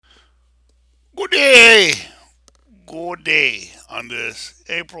day, good day on this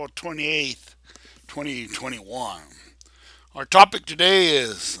April 28th, 2021. Our topic today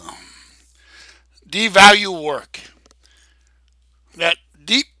is devalue work. That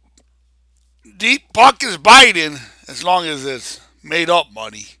deep pockets Biden as long as it's made up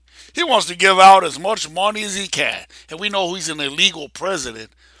money. He wants to give out as much money as he can. And we know he's an illegal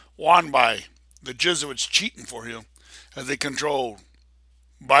president, won by the Jesuits cheating for him as they control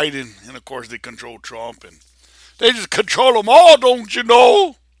Biden and of course they control Trump and they just control them all, don't you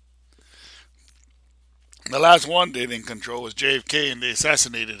know? The last one they didn't control was JFK and they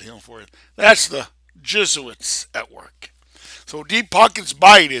assassinated him for it. That's the Jesuits at work. So deep pockets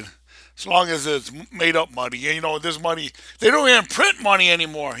Biden as long as it's made up money. And, this money, they don't even print money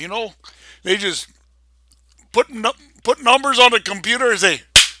anymore. They just put numbers on the computer and say,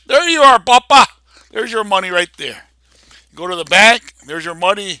 there you are, papa. There's your money right there. Go to the bank, there's your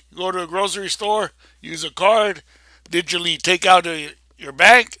money. Go to a grocery store, use a card, digitally take out your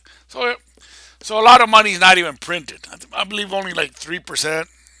bank. So a lot of money is not even printed. I believe only like 3%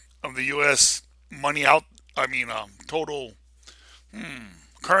 of the U.S. money out. Total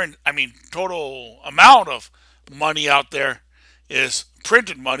total amount of money out there is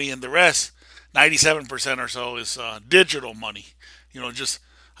printed money, and the rest, 97% or so, is digital money. Just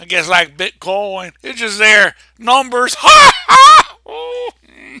I guess like Bitcoin, it's just there numbers. Ha ha! Oh,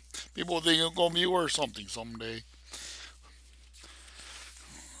 people think it's gonna be worth something someday.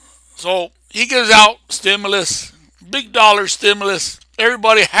 So he gives out stimulus, big dollar stimulus.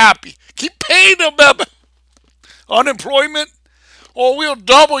 Everybody happy. Keep paying them, baby. Unemployment. Oh, we'll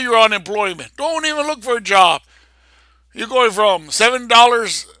double your unemployment. Don't even look for a job. You're going from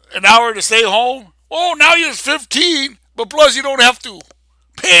 $7 an hour to stay home. Oh, now you're 15, but plus you don't have to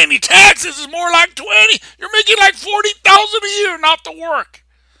pay any taxes. It's more like 20. You're making like 40,000 a year not to work.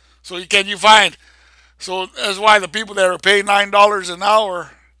 So can you find? So that's why the people that are paid $9 an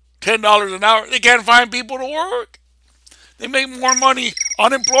hour, $10 an hour, they can't find people to work. They make more money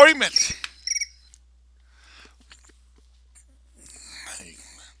unemployment.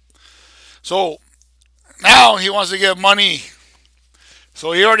 So now he wants to give money.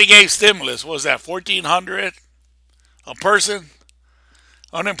 So he already gave stimulus. What was that? 1,400 a person.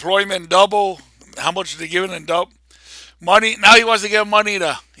 Unemployment double. How much are they giving in double? Money. Now he wants to give money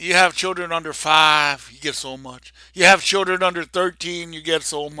to. You have children under 5, you get so much. You have children under 13, you get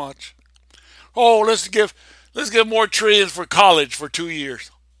so much. Oh, let's give more trillions for college for 2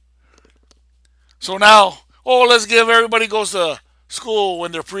 years. So now, let's give everybody goes to school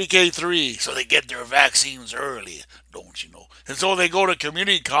when they're pre-K 3, so they get their vaccines early, don't you know? And so they go to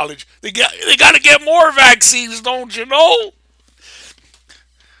community college. They got to get more vaccines, don't you know?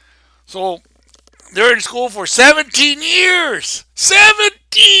 So they're in school for 17 years.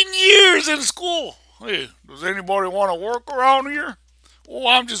 17 years in school. Hey, does anybody want to work around here? Oh,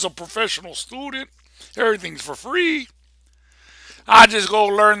 I'm just a professional student. Everything's for free. I just go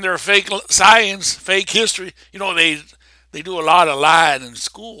learn their fake science, fake history. They do a lot of lying in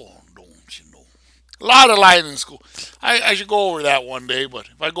school, don't you know? A lot of lying in school. I should go over that one day, but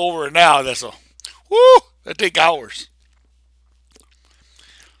if I go over it now, that take hours.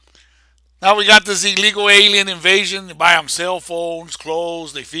 Now we got this illegal alien invasion. They buy them cell phones,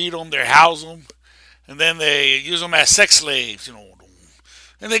 clothes, they feed them, they house them, and then they use them as sex slaves.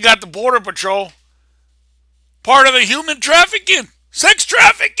 And they got the border patrol, part of the human trafficking, sex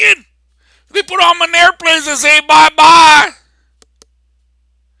trafficking. They put them on airplanes and say bye bye.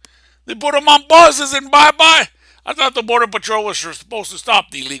 They put them on buses and bye bye. I thought the border patrol was supposed to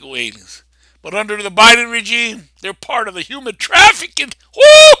stop the illegal aliens, but under the Biden regime, they're part of the human trafficking.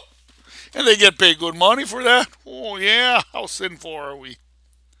 Woo! And they get paid good money for that. Oh, yeah. How sinful are we?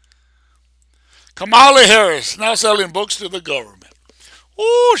 Kamala Harris now selling books to the government.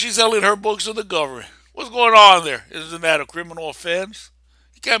 Oh, she's selling her books to the government. What's going on there? Isn't that a criminal offense?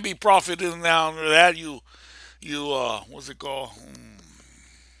 You can't be profiting down under that. What's it called?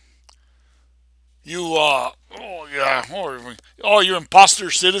 You're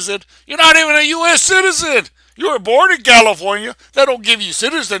imposter citizen. You're not even a U.S. citizen. You were born in California. That don't give you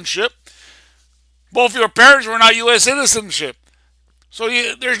citizenship. Both your parents were not U.S. citizenship. So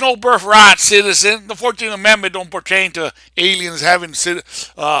there's no birthright citizen. The 14th Amendment don't pertain to aliens having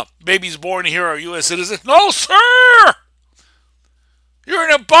babies born here are U.S. citizens. No, sir! You're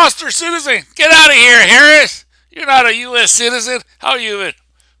an imposter citizen. Get out of here, Harris. You're not a U.S. citizen. How are you a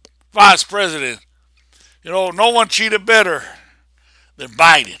vice president? No one cheated better than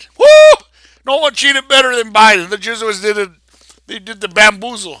Biden. Woo! No one cheated better than Biden. The Jesuits did it. They did the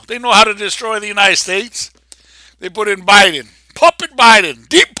bamboozle. They know how to destroy the United States. They put in Biden. Puppet Biden.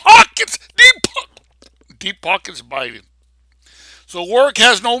 Deep pockets. deep pockets biting. So work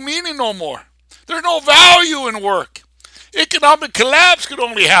has no meaning no more. There's no value in work. Economic collapse could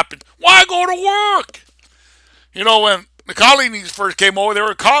only happen. Why go to work? When the colonies first came over, they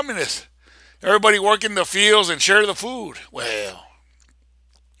were communists. Everybody worked in the fields and shared the food. Well,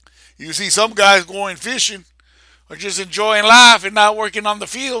 you see some guys going fishing or just enjoying life and not working on the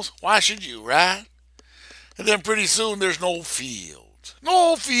fields. Why should you, right? And then pretty soon there's no fields.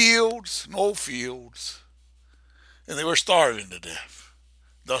 No fields. No fields. And they were starving to death.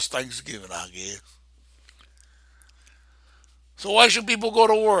 Thus Thanksgiving, I guess. So why should people go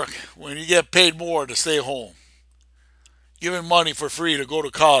to work when you get paid more to stay home? Giving money for free to go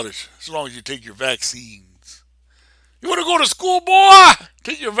to college as long as you take your vaccines. You want to go to school, boy?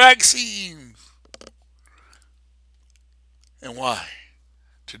 Take your vaccines. And why?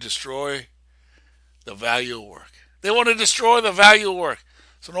 To destroy the value of work. They want to destroy the value of work.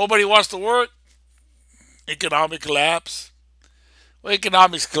 So nobody wants to work. Economic collapse. Well,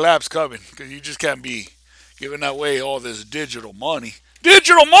 economics collapse coming because you just can't be giving away all this digital money.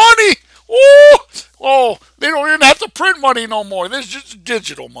 Digital money? They don't even have to print money no more. There's just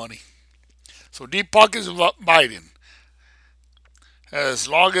digital money. So deep pockets of Biden. As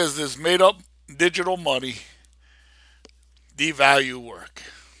long as there's made up digital money, devalue work.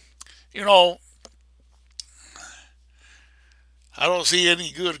 You know, I don't see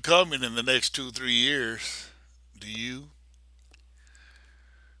any good coming in the next 2, 3 years. Do you?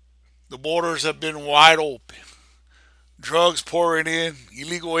 The borders have been wide open. Drugs pouring in,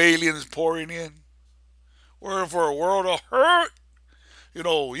 illegal aliens pouring in. We're in for a world of hurt. You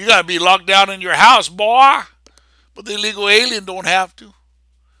gotta be locked down in your house, boy. But the illegal alien don't have to.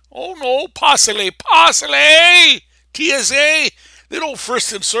 Oh no, parsley, TSA. They don't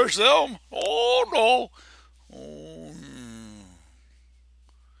frisk and search them. Oh no. Oh,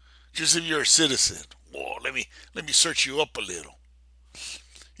 just if you're a citizen. Oh, let me search you up a little.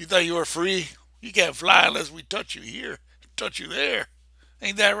 You thought you were free? You can't fly unless we touch you here, touch you there.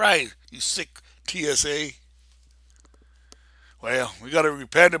 Ain't that right, you sick TSA? Well, we got to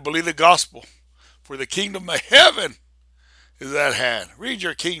repent and believe the gospel, for the kingdom of heaven is at hand. Read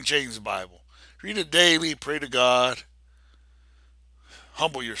your King James Bible. Read it daily. Pray to God.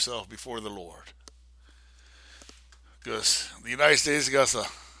 Humble yourself before the Lord. Because the United States got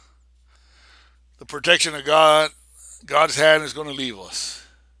the protection of God. God's hand is going to leave us.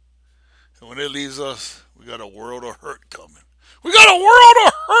 And when it leaves us, we got a world of hurt coming. We got a world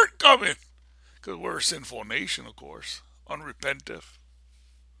of hurt coming. Because we're a sinful nation, of course. Unrepentant,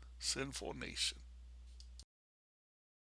 sinful nation.